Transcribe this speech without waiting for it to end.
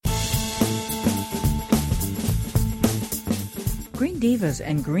Green Divas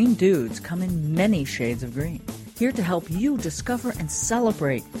and Green Dudes come in many shades of green. Here to help you discover and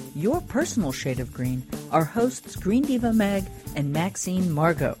celebrate your personal shade of green are hosts Green Diva Meg and Maxine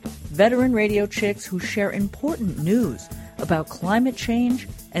Margot, veteran radio chicks who share important news about climate change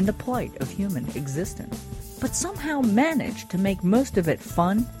and the plight of human existence, but somehow manage to make most of it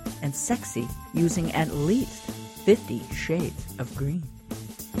fun and sexy using at least 50 shades of green.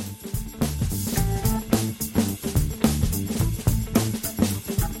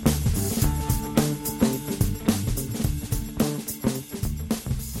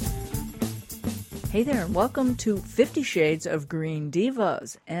 Hey there, and welcome to 50 Shades of Green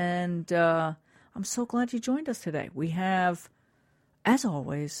Divas. And I'm so glad you joined us today. We have, as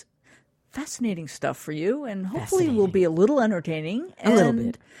always, fascinating stuff for you, and hopefully will be a little entertaining. A little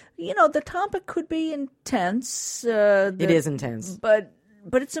bit. You know, the topic could be intense. It is intense. But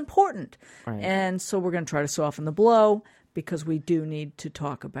it's important. Right. And so we're going to try to soften the blow because we do need to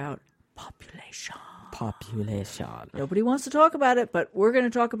talk about population. Nobody wants to talk about it, but we're going to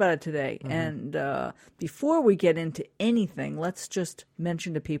talk about it today. Mm-hmm. And before we get into anything, let's just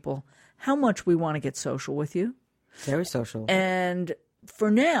mention to people how much we want to get social with you. Very social. And for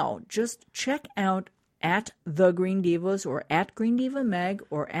now, just check out at The Green Divas or at Green Diva Meg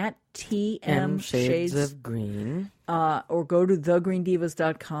or at TM Shades of Green. Or go to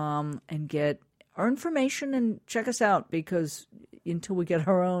thegreendivas.com and get our information and check us out, because until we get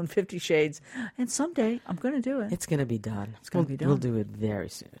our own 50 Shades. And someday I'm going to do it. It's going to be done. It's going to be done. We'll do it very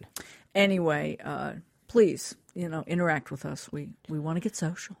soon. Anyway, please, interact with us. We want to get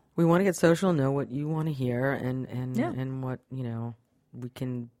social. We want to get social, know what you want to hear, and what, we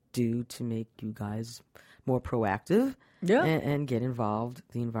can do to make you guys more proactive and get involved.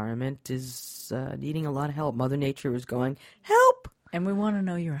 The environment is needing a lot of help. Mother Nature is going, help! And we want to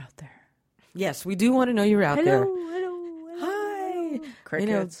know you're out there. Yes, we do want to know you're out there. Hi.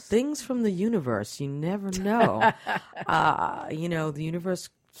 Crickets. Things from the universe. You never know. The universe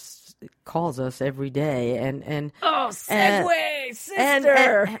calls us every day. And segue,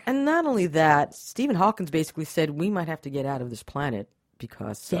 sister! And not only that, Stephen Hawking basically said we might have to get out of this planet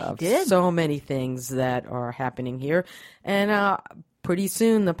because of so many things that are happening here. And pretty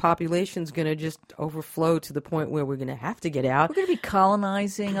soon the population's going to just overflow to the point where we're going to have to get out. We're going to be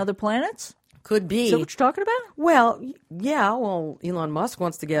colonizing other planets? Could be. Is that what you're talking about? Well, yeah. Well, Elon Musk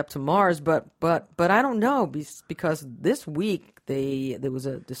wants to get up to Mars, but I don't know, because this week there was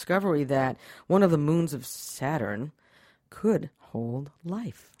a discovery that one of the moons of Saturn could hold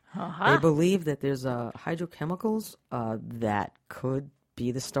life. Uh-huh. They believe that there's hydrochemicals that could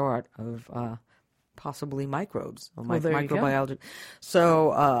be the start of possibly microbes or microbiology.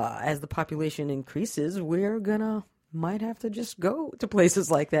 So as the population increases, we're gonna might have to just go to places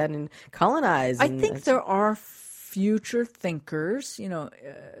like that and colonize. I think there are future thinkers,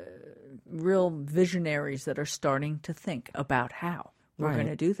 real visionaries that are starting to think about how we're going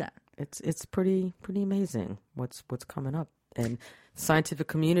to do that. It's pretty amazing what's coming up. And the scientific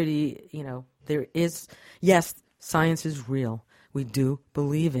community, there is, yes, science is real. We do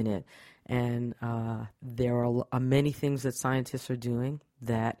believe in it. And there are many things that scientists are doing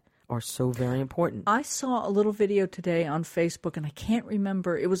that are so very important. I saw a little video today on Facebook, and I can't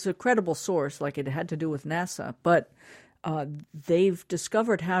remember. It was a credible source, like it had to do with NASA, but they've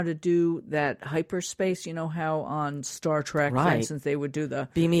discovered how to do that hyperspace. You know how on Star Trek, for instance, they would do the...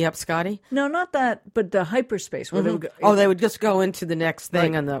 Beam me up, Scotty? No, not that, but the hyperspace. Where they would they would just go into the next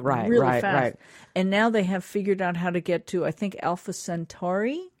thing on the... Really fast. And now they have figured out how to get to, I think, Alpha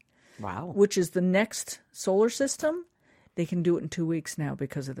Centauri. Wow. Which is the next solar system. They can do it in 2 weeks now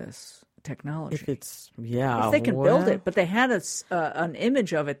because of this technology. If they can build it. But they had an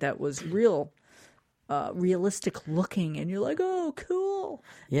image of it that was realistic looking, and you're like, oh, cool.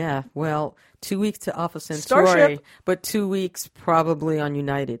 Yeah, well, 2 weeks to Alpha Centauri, Starship. But 2 weeks probably on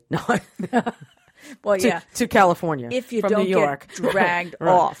United. No. Well, to California. If you from don't New York. get dragged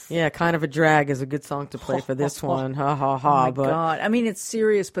off. Yeah, Kind of a Drag is a good song to play for this one. Ha ha ha. Oh my God. I mean, it's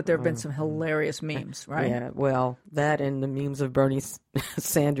serious, but there have been some hilarious memes, right? Yeah, well, that and the memes of Bernie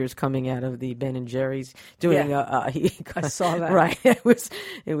Sanders coming out of the Ben and Jerry's doing I saw that. Right. It was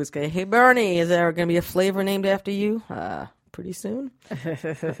good. Hey Bernie, is there going to be a flavor named after you pretty soon?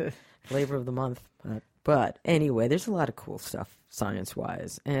 Flavor of the month. But anyway, there's a lot of cool stuff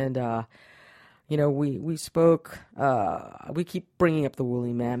science-wise. And we spoke, we keep bringing up the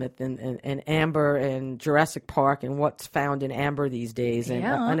woolly mammoth and amber and Jurassic Park and what's found in amber these days.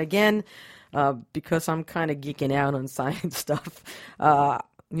 And again, because I'm kind of geeking out on science stuff,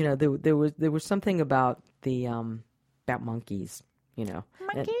 there was something about about monkeys,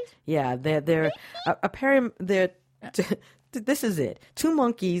 Monkeys? They're apparently they're This is it. Two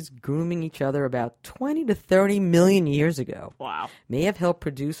monkeys grooming each other about 20 to 30 million years ago. Wow. May have helped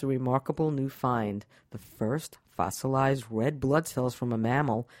produce a remarkable new find. The first fossilized red blood cells from a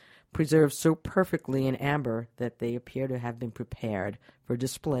mammal preserved so perfectly in amber that they appear to have been prepared for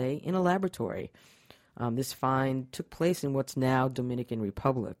display in a laboratory. This find took place in what's now Dominican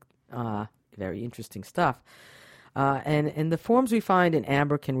Republic. Very interesting stuff. And the forms we find in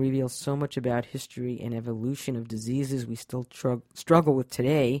amber can reveal so much about history and evolution of diseases we still struggle with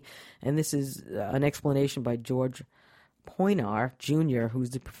today. And this is an explanation by George Poinar, Jr., who's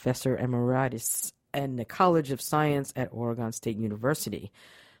the professor emeritus in the College of Science at Oregon State University.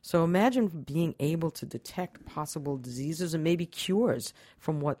 So imagine being able to detect possible diseases and maybe cures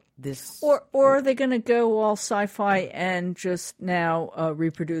from what this... Or are they going to go all sci-fi and just now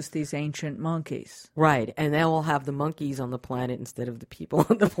reproduce these ancient monkeys? Right, and then we'll have the monkeys on the planet instead of the people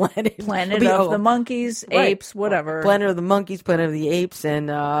on the planet. Planet of the monkeys, apes, whatever. Planet of the monkeys, planet of the apes, and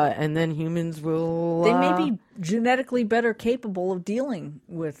then humans will... They may be genetically better capable of dealing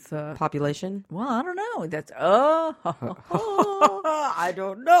with... population? Well, I don't know. That's... I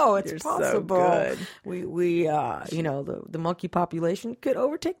don't know. It's You're possible. So good. We the monkey population could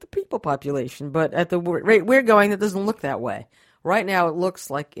overtake the people population, but at the rate we're going, that doesn't look that way. Right now, it looks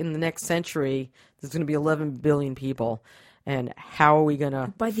like in the next century, there's going to be 11 billion people, and how are we going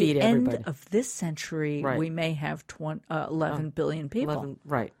to feed everybody? By the end of this century, we may have 11 billion people. 11,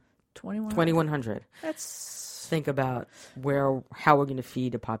 right. 2,100. Think about how we're going to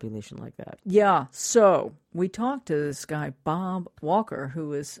feed a population like that. Yeah. So we talked to this guy, Bob Walker,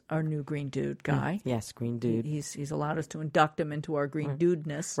 who is our new Green Dude guy. Yes, Green Dude. He's allowed us to induct him into our Green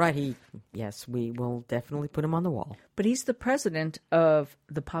Dudeness. Right. Yes, we will definitely put him on the wall. But he's the president of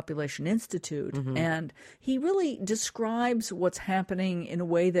the Population Institute, and he really describes what's happening in a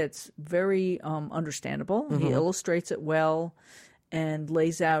way that's very understandable. He illustrates it well and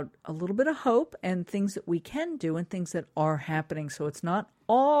lays out a little bit of hope and things that we can do and things that are happening. So it's not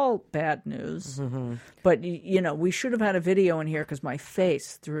all bad news. But, we should have had a video in here because my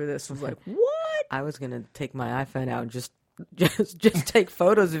face through this was like, what? I was going to take my iPhone out and just take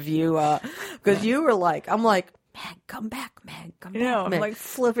photos of you because you were like, I'm like, man, come back, man, come back. I'm like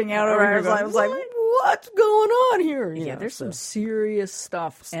flipping out over here. I was like, what's going on here? There's some serious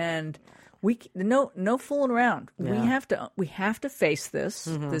stuff. And... no fooling around. Yeah. We have to face this.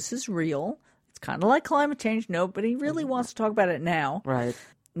 This is real. It's kind of like climate change. Nobody really wants to talk about it now. Right.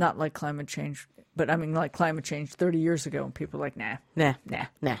 Not like climate change, but I mean like climate change 30 years ago, and people are like, nah.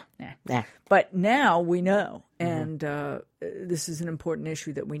 But now we know, and this is an important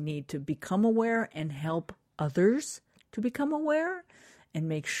issue that we need to become aware and help others to become aware, and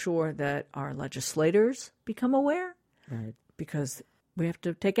make sure that our legislators become aware. Right. Because we have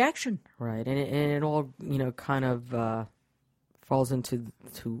to take action. Right. And it all, kind of falls into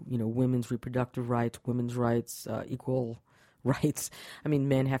women's reproductive rights, women's rights, equal rights. I mean,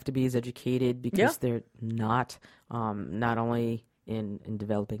 men have to be as educated because they're not only in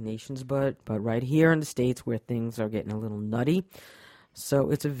developing nations, but right here in the States where things are getting a little nutty.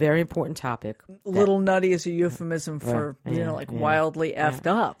 So it's a very important topic. Little nutty is a euphemism for wildly effed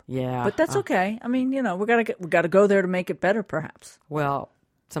up. Yeah, but that's okay. I mean, we gotta go there to make it better, perhaps. Well,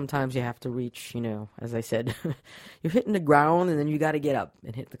 sometimes you have to reach. As I said, you're hitting the ground, and then you got to get up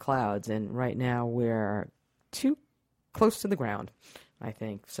and hit the clouds. And right now we're too close to the ground, I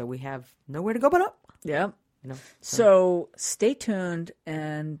think. So we have nowhere to go but up. Yeah. So stay tuned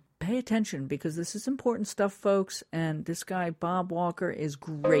and pay attention because this is important stuff, folks. And this guy, Bob Walker, is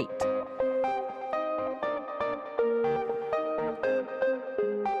great.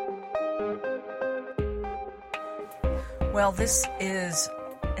 Well, this is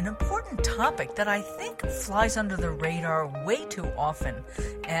an important topic that I think flies under the radar way too often.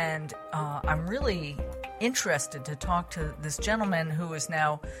 And I'm really interested to talk to this gentleman who is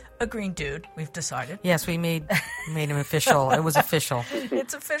now a Green Dude, we've decided. Yes, we made him official. It was official.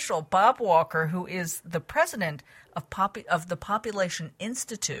 It's official. Bob Walker, who is the president of the Population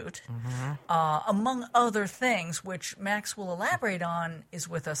Institute, among other things, which Max will elaborate on, is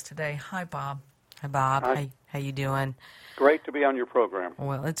with us today. Hi, Bob. Hi, Bob. Hi. How you doing? Great to be on your program.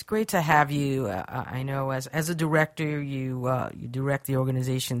 Well, it's great to have you. I know as a director, you direct the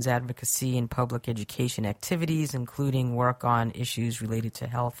organization's advocacy and public education activities, including work on issues related to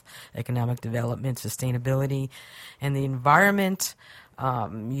health, economic development, sustainability, and the environment.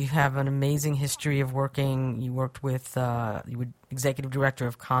 You have an amazing history of working. You worked with, you were executive director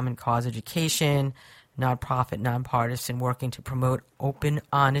of Common Cause Education, nonprofit, nonpartisan, working to promote open,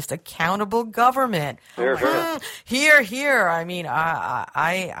 honest, accountable government. Here. I mean, I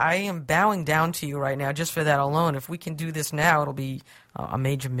am bowing down to you right now just for that alone. If we can do this now, it'll be a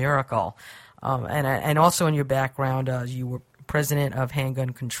major miracle. And also in your background, you were president of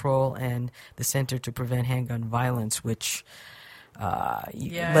Handgun Control and the Center to Prevent Handgun Violence, which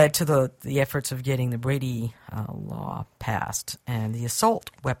led to the efforts of getting the Brady law passed and the assault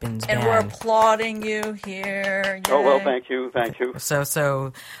weapons ban. And we're applauding you here. Yay. Oh, well, thank you.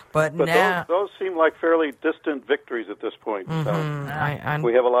 But now... Those seem like fairly distant victories at this point. So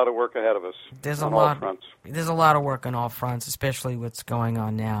we have a lot of work ahead of us on all fronts. There's a lot of work on all fronts, especially what's going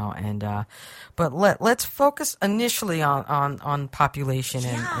on now. And but let's focus initially on population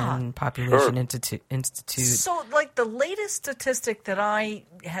and population institute. So, like the latest statistic that I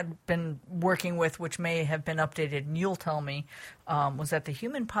had been working with, which may have been updated, and you'll tell me, was that the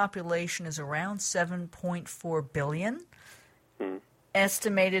human population is around 7.4 billion,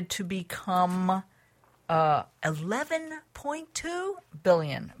 estimated to become 11.2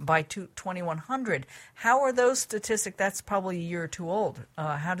 billion by 2100. How are those statistics? That's probably a year or two old.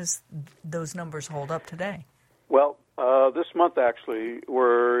 How does those numbers hold up today? Well, this month actually,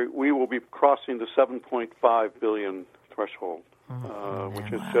 we will be crossing the 7.5 billion threshold,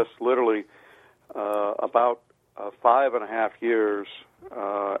 which is just literally about 5.5 years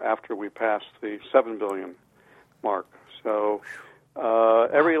after we passed the 7 billion mark. So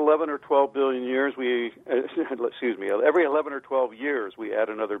every 11 or 12 billion years, every 11 or 12 years, we add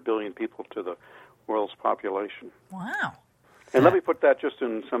another billion people to the world's population. Wow. And let me put that just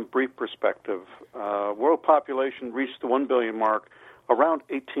in some brief perspective. World population reached the 1 billion mark around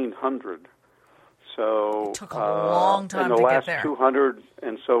 1800. So it took a long time to get there. In the last 200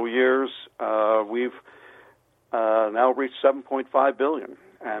 and so years, we've now reached 7.5 billion.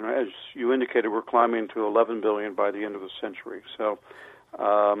 And as you indicated, we're climbing to 11 billion by the end of the century. So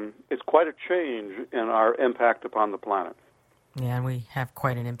it's quite a change in our impact upon the planet. Yeah, and we have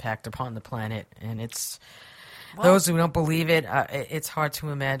quite an impact upon the planet. And it's those who don't believe it, it's hard to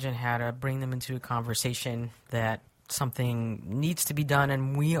imagine how to bring them into a conversation that something needs to be done,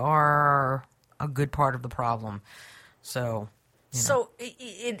 and we are a good part of the problem. So... So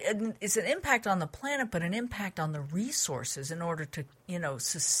it's an impact on the planet, but an impact on the resources in order to,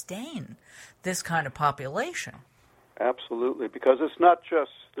 sustain this kind of population. Absolutely, because it's not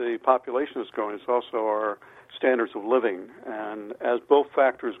just the population that's growing, it's also our standards of living. And as both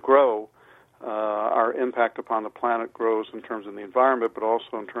factors grow, our impact upon the planet grows in terms of the environment, but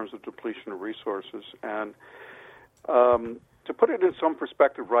also in terms of depletion of resources. And to put it in some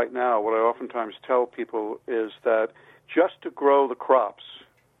perspective right now, what I oftentimes tell people is that just to grow the crops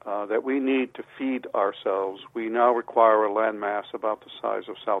that we need to feed ourselves, we now require a land mass about the size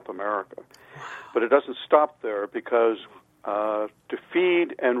of South America. Wow. But it doesn't stop there, because to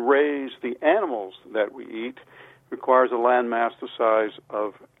feed and raise the animals that we eat requires a land mass the size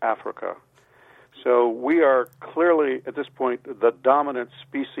of Africa. So we are clearly, at this point, the dominant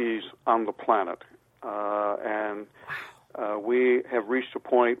species on the planet. We have reached a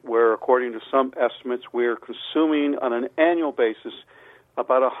point where, according to some estimates, we are consuming on an annual basis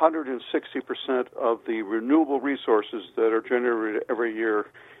about 160% of the renewable resources that are generated every year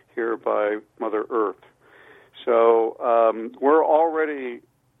here by Mother Earth. So we're already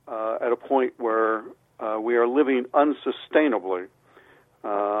at a point where we are living unsustainably,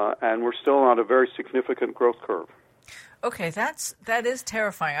 and we're still on a very significant growth curve. Okay, that is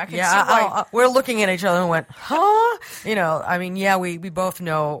terrifying. I can see why. We're looking at each other and went, huh? We both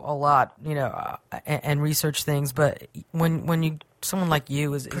know a lot, and research things. But when someone like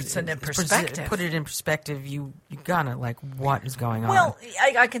you put it in perspective, you gotta what is going on? Well,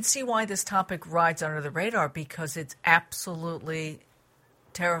 I can see why this topic rides under the radar, because it's absolutely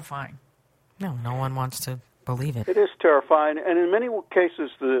terrifying. No one wants to believe it. It is terrifying, and in many cases,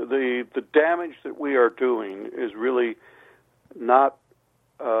 the damage that we are doing is really not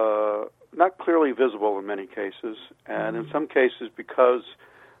clearly visible in many cases, and in some cases, because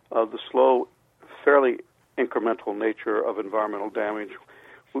of the slow, fairly incremental nature of environmental damage,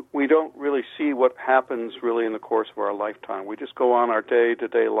 we don't really see what happens really in the course of our lifetime. We just go on our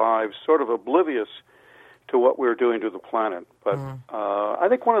day-to-day lives sort of oblivious to what we're doing to the planet. But I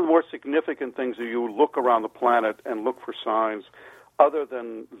think one of the more significant things is you look around the planet and look for signs other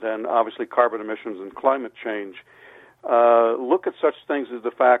than obviously carbon emissions and climate change. Look at such things as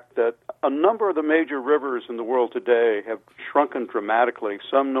the fact that a number of the major rivers in the world today have shrunken dramatically.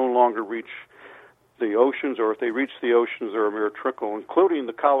 Some no longer reach the oceans, or if they reach the oceans, they're a mere trickle, including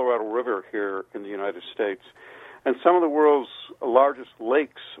the Colorado River here in the United States. And some of the world's largest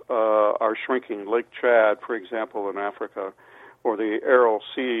lakes are shrinking. Lake Chad, for example, in Africa, or the Aral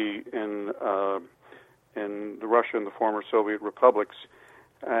Sea in the Russia and the former Soviet republics.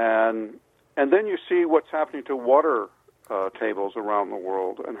 And then you see what's happening to water tables around the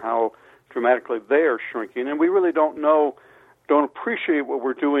world and how dramatically they are shrinking. And we really don't appreciate what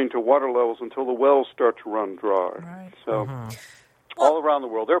we're doing to water levels until the wells start to run dry. Right. So all around the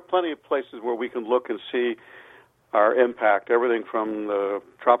world, there are plenty of places where we can look and see our impact, everything from the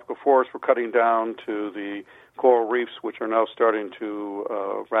tropical forests we're cutting down to the coral reefs, which are now starting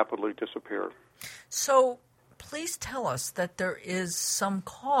to rapidly disappear. So please tell us that there is some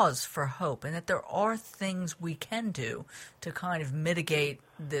cause for hope and that there are things we can do to kind of mitigate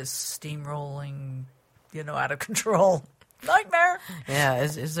this steamrolling, out of control nightmare. Yeah,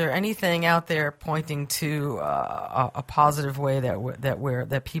 is there anything out there pointing to a positive way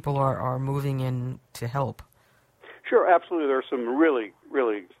that people are moving in to help? Sure, absolutely. There are some really,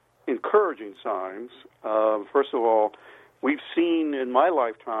 really encouraging signs. First of all, we've seen in my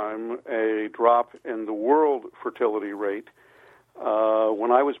lifetime a drop in the world fertility rate.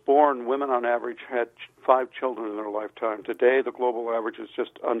 When I was born, women on average had 5 children in their lifetime. Today, the global average is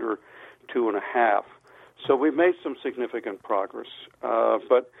just under 2.5. So we've made some significant progress.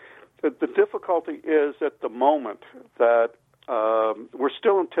 But the difficulty is at the moment that we're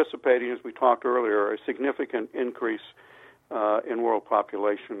still anticipating, as we talked earlier, a significant increase in world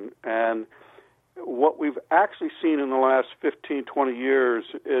population. And what we've actually seen in the last 15, 20 years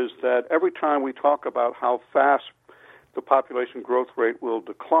is that every time we talk about how fast the population growth rate will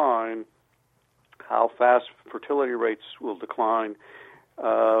decline, how fast fertility rates will decline,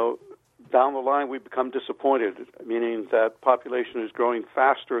 down the line we become disappointed, meaning that population is growing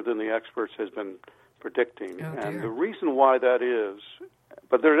faster than the experts has been predicting. And the reason why that is,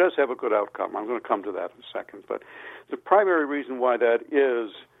 but there does have a good outcome. I'm going to come to that in a second. But the primary reason why that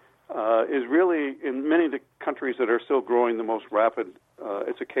is really in many of the countries that are still growing the most rapid,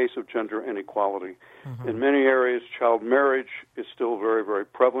 it's a case of gender inequality. Mm-hmm. In many areas, child marriage is still very, very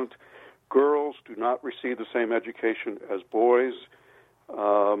prevalent. Girls do not receive the same education as boys,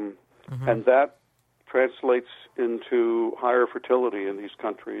 and that translates into higher fertility in these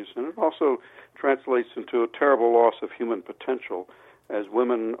countries, and it also translates into a terrible loss of human potential, as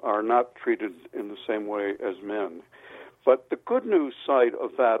women are not treated in the same way as men. But the good news side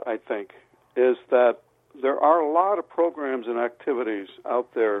of that, I think, is that there are a lot of programs and activities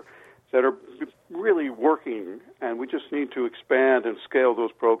out there that are really working, and we just need to expand and scale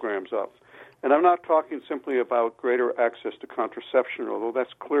those programs up. And I'm not talking simply about greater access to contraception, although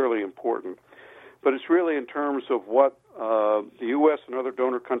that's clearly important, but it's really in terms of what the U.S. and other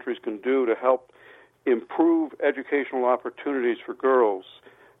donor countries can do to help improve educational opportunities for girls,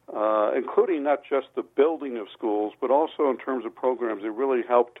 including not just the building of schools, but also in terms of programs that really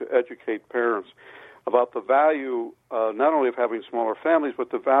help to educate parents about the value not only of having smaller families, but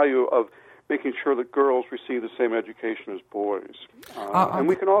the value of making sure that girls receive the same education as boys. And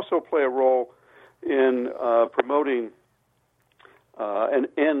we can also play a role in promoting an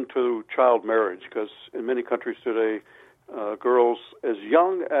end to child marriage, because in many countries today, girls as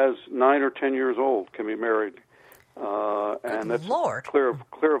young as 9 or 10 years old can be married. And that's a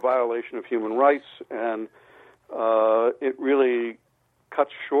clear violation of human rights, and it really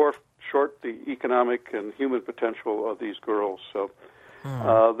cuts short the economic and human potential of these girls. So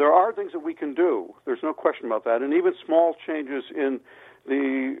there are things that we can do. There's no question about that. And even small changes in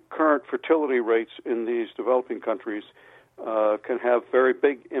the current fertility rates in these developing countries can have very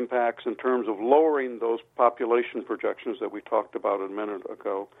big impacts in terms of lowering those population projections that we talked about a minute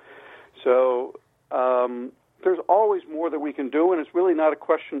ago. So there's always more that we can do, and it's really not a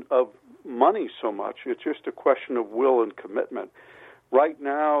question of money so much. It's just a question of will and commitment. Right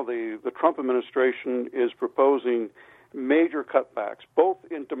now, the Trump administration is proposing major cutbacks, both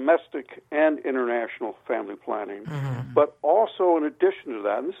in domestic and international family planning. Mm-hmm. But also, in addition to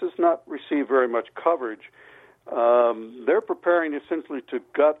that, and this has not received very much coverage, they're preparing essentially to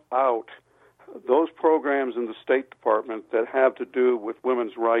gut out those programs in the State Department that have to do with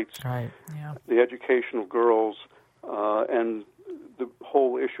women's rights, the education of girls, and the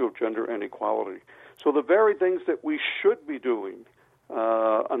whole issue of gender inequality. So the very things that we should be doing,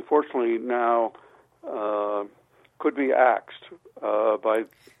 unfortunately now, could be axed by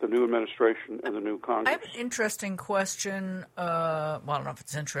the new administration and the new Congress. I have an interesting question. Well, I don't know if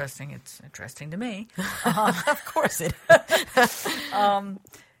it's interesting. It's interesting to me. Of course it is.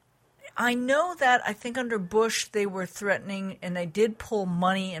 I know that I think under Bush they were threatening, and they did pull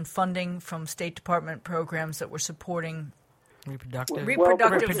money and funding from State Department programs that were supporting Reproductive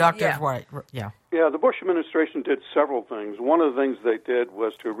yeah. right. Yeah. Yeah, the Bush administration did several things. One of the things they did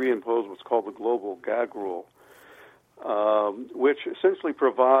was to reimpose what's called the global gag rule, which essentially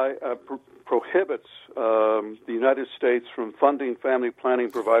prohibits the United States from funding family planning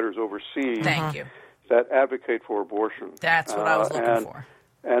providers overseas Thank you. that advocate for abortion. That's what I was looking for.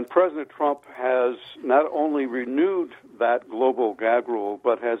 And President Trump has not only renewed that global gag rule,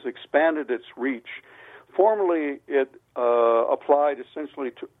 but has expanded its reach. Formerly, it applied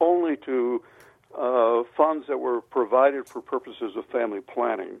essentially only to funds that were provided for purposes of family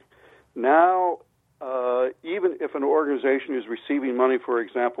planning. Now, even if an organization is receiving money, for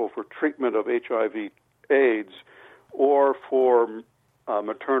example, for treatment of HIV/AIDS or for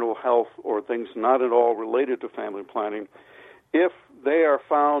maternal health or things not at all related to family planning, if they are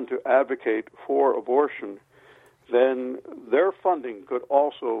found to advocate for abortion, then their funding could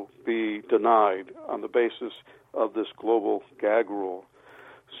also be denied on the basis of this global gag rule.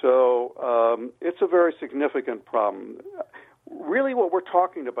 So it's a very significant problem. Really what we're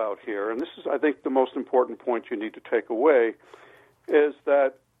talking about here, and this is, I think, the most important point you need to take away, is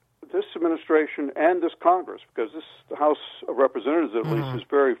that this administration and this Congress, because the House of Representatives at least is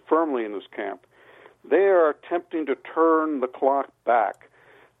very firmly in this camp, they are attempting to turn the clock back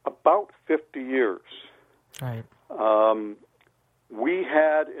about 50 years. Right. We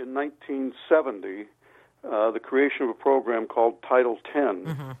had in 1970 the creation of a program called Title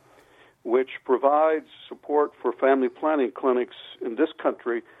X, which provides support for family planning clinics in this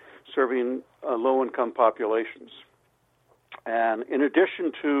country serving low-income populations. And in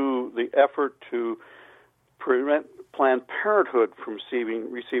addition to the effort to prevent Planned Parenthood from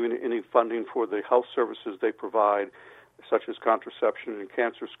receiving any funding for the health services they provide, such as contraception and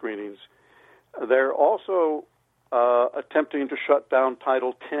cancer screenings, they're also attempting to shut down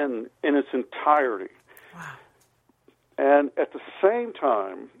Title X in its entirety. Wow. And at the same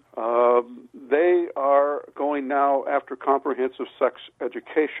time, they are going now after comprehensive sex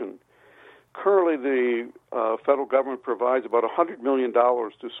education. Currently, the federal government provides about $100 million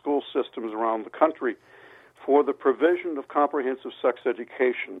to school systems around the country for the provision of comprehensive sex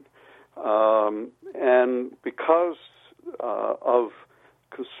education. And because of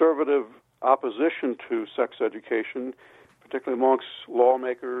conservative opposition to sex education, particularly amongst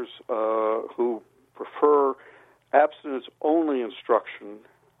lawmakers who prefer abstinence-only instruction,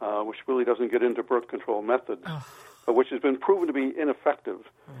 which really doesn't get into birth control methods, which has been proven to be ineffective.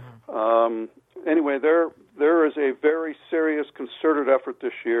 Anyway, there is a very serious concerted effort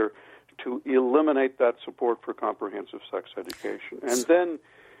this year to eliminate that support for comprehensive sex education. And then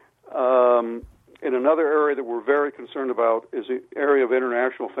in another area that we're very concerned about is the area of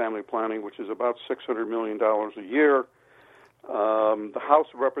international family planning, which is about $600 million a year. The House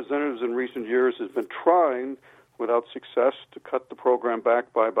of Representatives in recent years has been trying, without success, to cut the program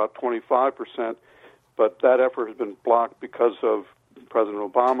back by about 25%, but that effort has been blocked because of President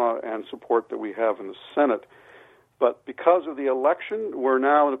Obama and support that we have in the Senate. But because of the election, we're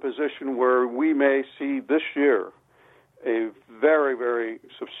now in a position where we may see this year a very, very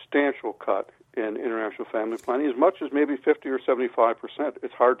substantial cut in international family planning, as much as maybe 50 or 75%.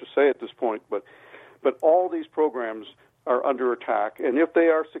 It's hard to say at this point, but all these programs are under attack. And if they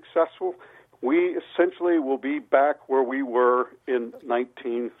are successful, we essentially will be back where we were in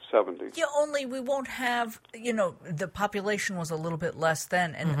 1970. Yeah, only we won't have, the population was a little bit less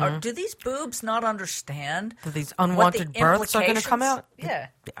then. And do these boobs not understand that these unwanted births are going to come out? Yeah.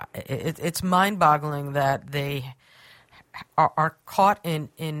 It's mind-boggling that they are caught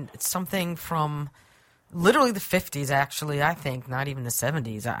in something from literally the 50s, actually, I think, not even the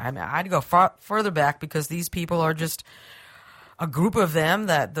 70s. I mean, I'd go further back because these people are just a group of them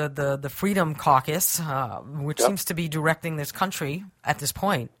that the Freedom Caucus, which seems to be directing this country at this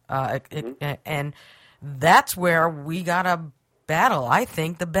point, and that's where we got to battle. I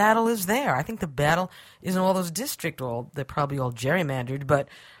think the battle is there. I think the battle is in all those districts. Well, they're probably all gerrymandered, but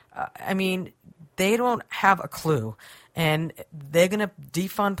I mean, they don't have a clue, and they're going to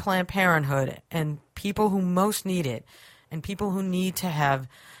defund Planned Parenthood and people who most need it, and people who need to have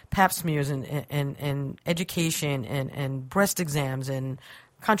pap smears and education and breast exams and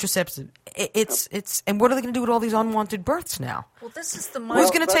contraceptives. It's and what are they going to do with all these unwanted births now? Well, this is the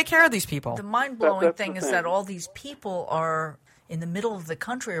who's going to take care of these people? The mind-blowing thing is that all these people are in the middle of the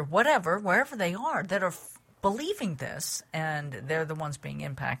country or whatever, wherever they are, that are believing this, and they're the ones being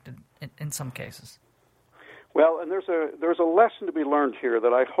impacted in some cases. Well, and there's a lesson to be learned here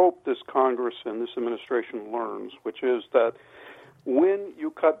that I hope this Congress and this administration learns, which is that when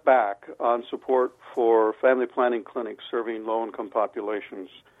you cut back on support for family planning clinics serving low-income populations,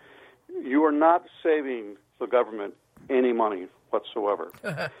 you are not saving the government any money whatsoever.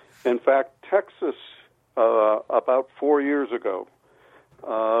 In fact, Texas, about 4 years ago,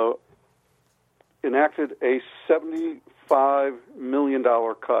 enacted a $75 million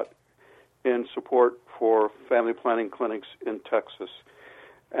cut in support for family planning clinics in Texas.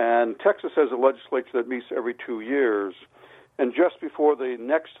 And Texas has a legislature that meets every 2 years. And just before the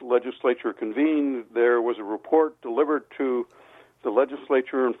next legislature convened, there was a report delivered to the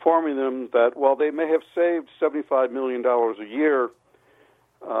legislature informing them that while they may have saved $75 million a year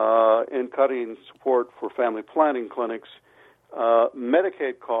in cutting support for family planning clinics,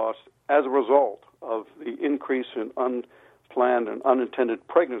 Medicaid costs as a result of the increase in unplanned and unintended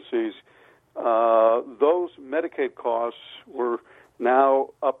pregnancies, those Medicaid costs were now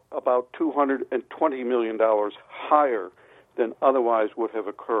up about $220 million higher than otherwise would have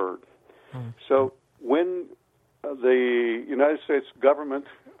occurred. So when the United States government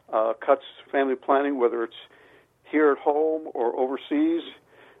cuts family planning, whether it's here at home or overseas,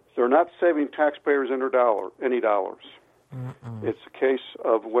 they're not saving taxpayers any dollars. It's a case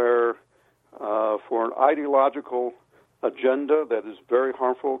of where, for an ideological agenda that is very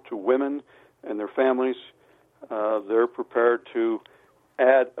harmful to women and their families, they're prepared to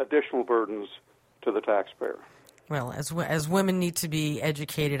add additional burdens to the taxpayer. Well, as women need to be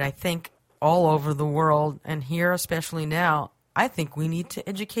educated, I think, all over the world, and here especially now, I think we need to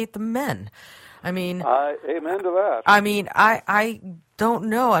educate the men. I mean, amen to that. I mean, I don't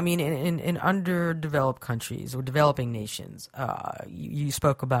know. I mean, in underdeveloped countries or developing nations, you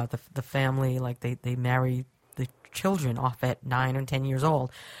spoke about the family, like they marry the children off at 9 or 10 years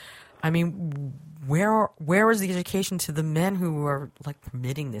old. I mean, where is the education to the men who are like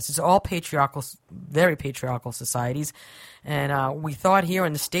permitting this? It's all patriarchal, very patriarchal societies, and we thought here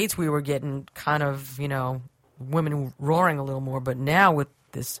in the States we were getting kind of, women roaring a little more, but now with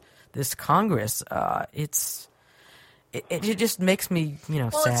this Congress, it just makes me,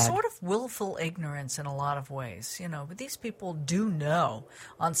 well, sad. It's sort of willful ignorance in a lot of ways, but these people do know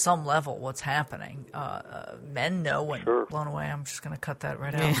on some level what's happening. Men know when blown away. I'm just going to cut that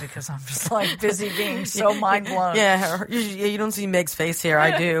right out because I'm just like busy being so mind blown. Yeah, you don't see Meg's face here.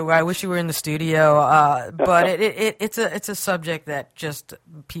 I do. I wish you were in the studio. But it's a subject that just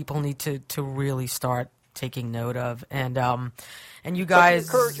people need to really start taking note of. And you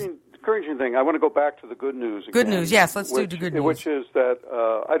guys. Encouraging thing. I want to go back to the good news again. Good news, yes. Let's do the good news. Which is that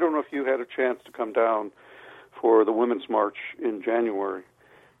I don't know if you had a chance to come down for the Women's March in January,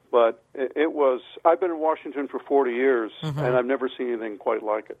 but it was. I've been in Washington for 40 years, and I've never seen anything quite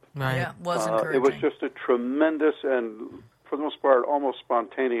like it. Right. Yeah, it was encouraging. It was just a tremendous and, for the most part, almost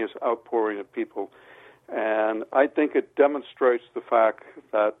spontaneous outpouring of people, and I think it demonstrates the fact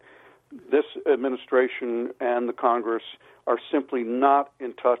that this administration and the Congress are simply not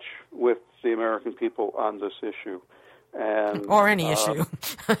in touch with the American people on this issue. And, or any issue.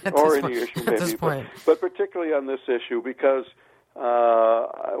 Or any issue, maybe. At this point. But particularly on this issue, because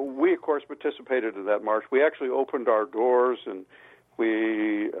we, of course, participated in that march. We actually opened our doors, and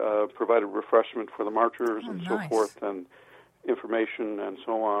we provided refreshment for the marchers so forth, and information and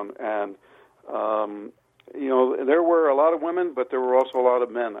so on. And, there were a lot of women, but there were also a lot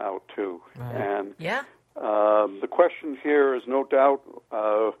of men out, too. Right. And Yeah. the question here is no doubt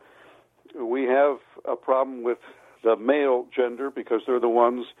we have a problem with the male gender because they're the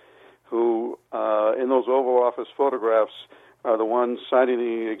ones who, in those Oval Office photographs, are the ones signing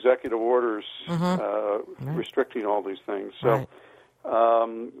the executive orders restricting all these things. So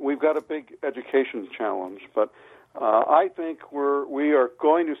we've got a big education challenge. But I think we are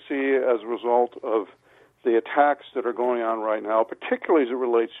going to see, as a result of the attacks that are going on right now, particularly as it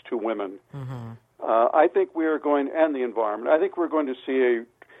relates to women, I think we are going, and the environment, I think we're going to see a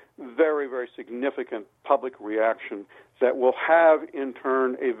very, very significant public reaction that will have, in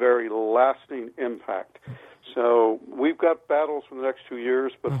turn, a very lasting impact. So we've got battles for the next 2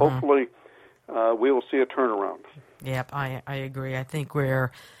 years, but hopefully we will see a turnaround. Yep, I agree. I think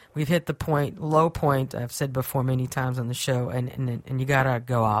we've hit the low point, I've said before many times on the show, and you got to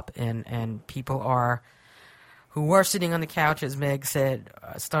go up, and people who were sitting on the couch, as Meg said,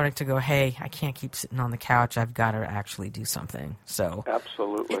 starting to go, hey, I can't keep sitting on the couch. I've got to actually do something. So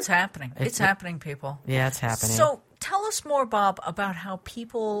absolutely. It's happening. It's happening, people. Yeah, it's happening. So tell us more, Bob, about how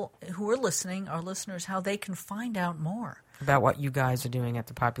people who are listening, our listeners, how they can find out more. About what you guys are doing at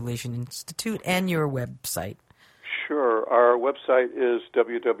the Population Institute and your website. Sure. Our website is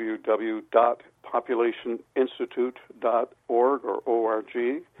www.populationinstitute.org or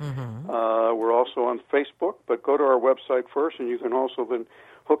O-R-G. We're also on Facebook, but go to our website first, and you can also then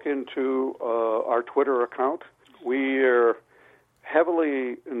hook into our Twitter account. We are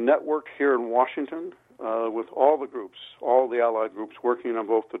heavily networked here in Washington. with all the groups, all the allied groups, working on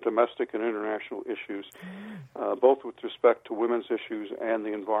both the domestic and international issues, both with respect to women's issues and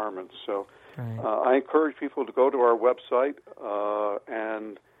the environment. So I encourage people to go to our website,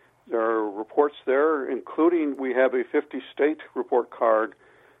 and there are reports there, including we have a 50-state report card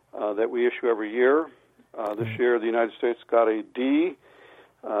that we issue every year. This year, the United States got a D,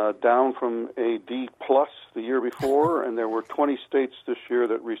 down from a D plus the year before, and there were 20 states this year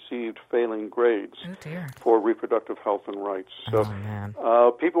that received failing grades for reproductive health and rights. So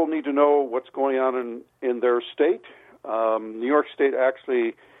people need to know what's going on in their state. New York State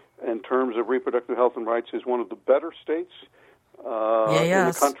actually, in terms of reproductive health and rights, is one of the better states in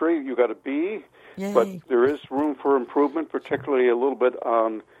the country. You got a B, but there is room for improvement, particularly a little bit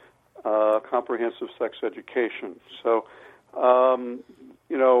on comprehensive sex education. So,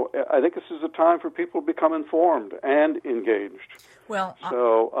 I think this is a time for people to become informed and engaged. Well,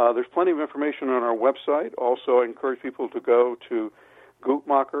 so there's plenty of information on our website. Also, I encourage people to go to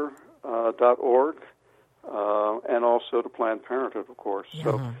Guttmacher.org and also to Planned Parenthood, of course.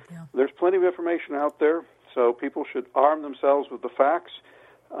 So there's plenty of information out there. So people should arm themselves with the facts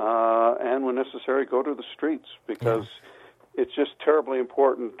and, when necessary, go to the streets, because it's just terribly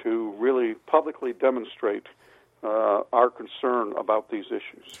important to really publicly demonstrate our concern about these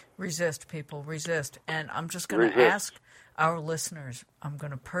issues. Resist, people, resist. And I'm just going to ask our listeners, I'm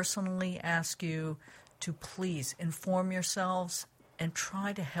going to personally ask you to please inform yourselves and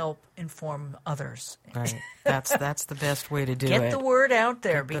try to help inform others. Right. That's the best way to do it. Get the word out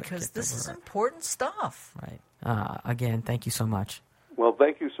there, because this is important stuff. Right. Again, thank you so much. Well,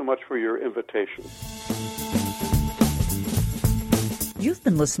 thank you so much for your invitation. You've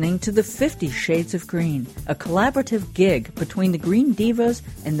been listening to the 50 Shades of Green, a collaborative gig between the Green Divas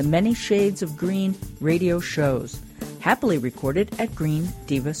and the Many Shades of Green radio shows, happily recorded at Green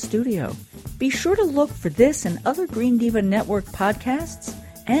Diva Studio. Be sure to look for this and other Green Diva Network podcasts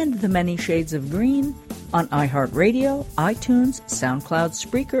and the Many Shades of Green on iHeartRadio, iTunes, SoundCloud,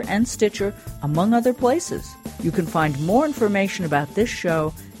 Spreaker, and Stitcher, among other places. You can find more information about this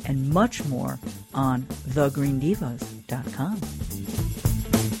show and much more on thegreendivas.com.